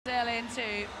2.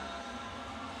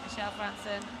 Michelle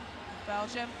FRANSSEN,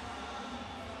 Belgium.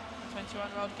 The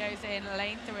 21-year-old goes in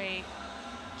lane 3.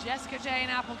 Jessica-Jane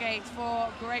Applegate for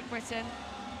Great Britain,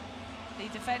 the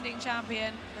defending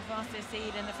champion, the fastest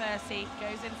seed in the first heat,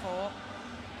 goes in 4.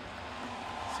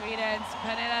 Sweden's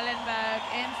Pernilla LINDBERG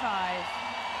in 5.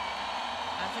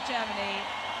 And for Germany,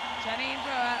 Janina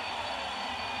BREUER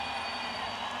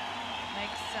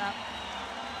makes up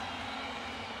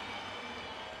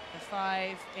the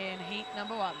 5 in heat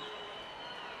number 1.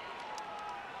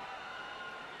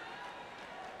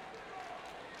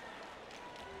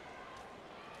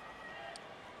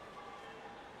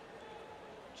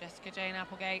 Jessica-Jane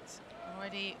Applegate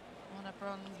already won a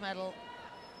bronze medal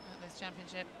at this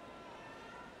championship.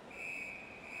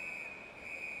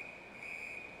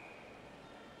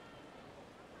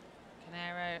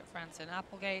 CARNEIRO, FRANSSEN,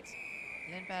 Applegate,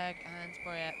 LINDBERG and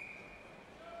BREUER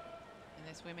in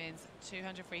this women's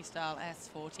 200 freestyle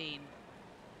S14.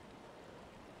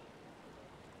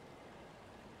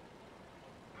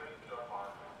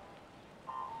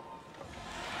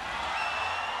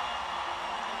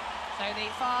 So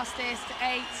the fastest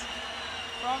 8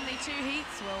 from the 2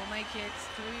 heats will make it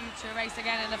through to race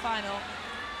again in the final.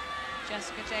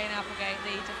 Jessica-Jane Applegate,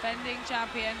 the defending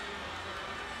champion,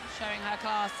 showing her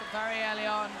class very early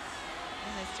on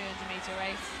in this 200-meter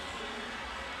race.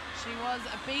 She was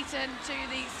beaten to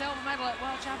the silver medal at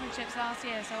World Championships last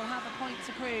year, so will have a point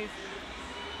to prove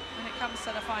when it comes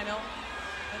to the final.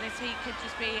 But this heat could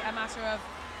just be a matter of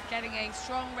getting a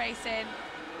strong race in,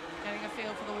 getting a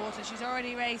feel for the water. She's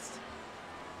already raced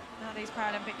at these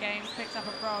Paralympic Games, picked up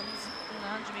a bronze in the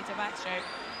 100-meter backstroke.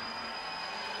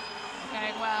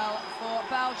 Going well for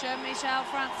Belgium. Michelle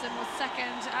FRANSSEN was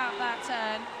second at that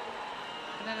turn.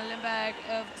 Pernilla LINDBERG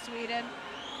of Sweden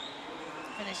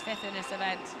finished 5th in this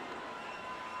event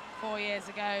 4 years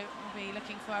ago. Will be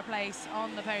looking for a place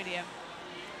on the podium.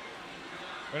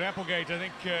 But Applegate, I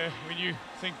think when you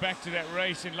think back to that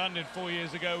race in London 4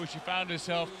 years ago, where she found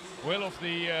herself well off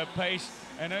the pace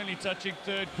and only touching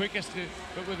 3rd quickest,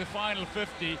 but with the final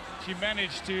 50, she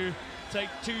managed to take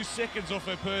 2 seconds off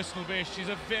her personal best. She's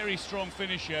a very strong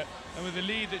finisher, and with the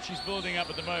lead that she's building up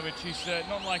at the moment, she's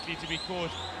not likely to be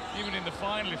caught even in the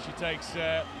final if she takes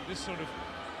this sort of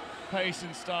pace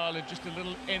and style and just a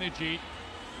little energy.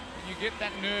 You get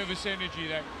that nervous energy,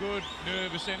 that good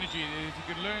nervous energy that if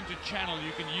you can learn to channel,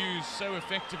 you can use so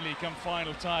effectively come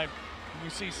final time. And we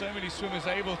see so many swimmers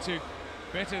able to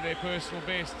better their personal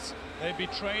bests. They'd be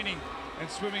training and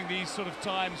swimming these sort of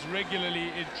times regularly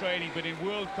in training, but in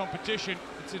world competition,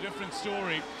 it's a different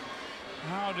story.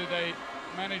 How do they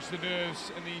manage the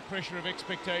nerves and the pressure of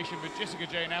expectation? But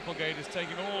Jessica-Jane Applegate has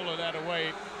taken all of that away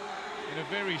in a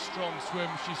very strong swim.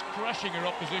 She's crushing her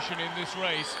opposition in this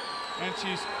race, and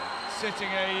she's setting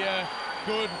a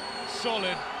good,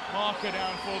 solid marker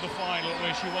down for the final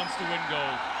where she wants to win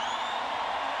gold.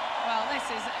 Well, this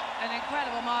is an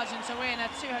incredible margin to win a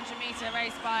 200-meter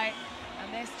race by, and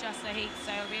this just a heat,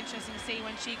 so it'll be interesting to see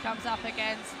when she comes up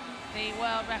against the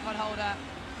world record holder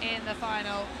in the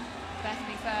final.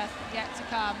 Bethany Firth yet to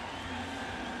come,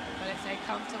 but it's a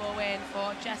comfortable win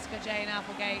for Jessica-Jane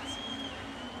Applegate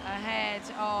ahead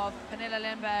of Pernilla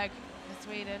LINDBERG of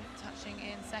Sweden, touching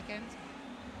in 2nd.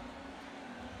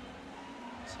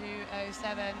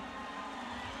 2:07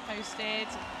 posted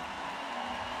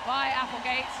by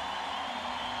Applegate.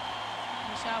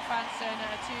 Michelle FRANSSEN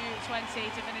at 2:20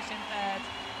 to finish in 3rd.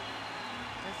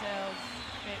 Brazil's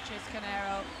Beatriz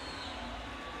CARNEIRO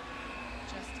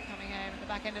just coming home at the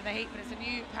back end of the heat, but it's a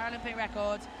new Paralympic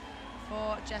record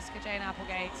for Jessica-Jane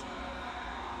Applegate.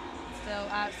 Still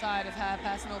outside of her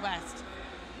personal best.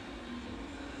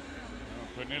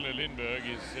 Pernilla LINDBERG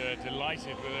is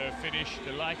delighted with her finish,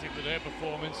 delighted with her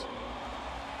performance.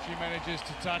 She manages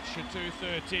to touch a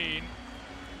 2:13,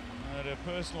 and her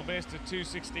personal best at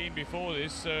 2:16 before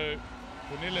this. So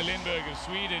Pernilla LINDBERG of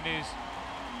Sweden is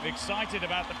excited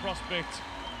about the prospect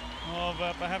of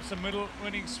perhaps a medal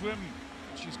winning swim.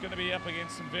 She's going to be up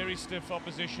against some very stiff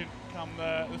opposition come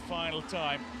the final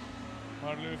time.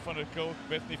 Marlou van der Kolk,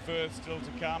 Bethany Firth still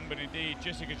to come, but indeed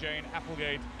Jessica-Jane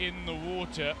Applegate in the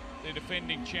water, the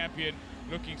defending champion,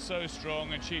 looking so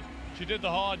strong, and she did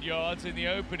the hard yards in the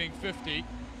opening 50.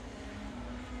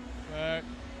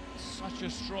 Such a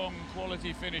strong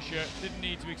quality finisher, didn't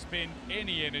need to expend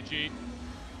any energy.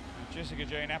 And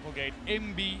Jessica-Jane Applegate,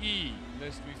 MBE,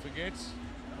 lest we forget,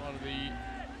 one of the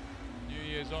New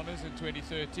Year's honours in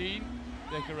 2013,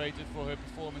 decorated for her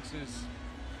performances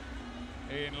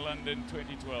in London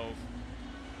 2012.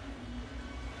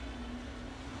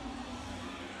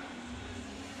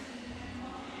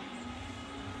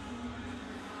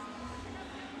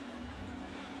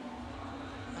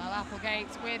 Well, Applegate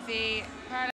with the Paralympic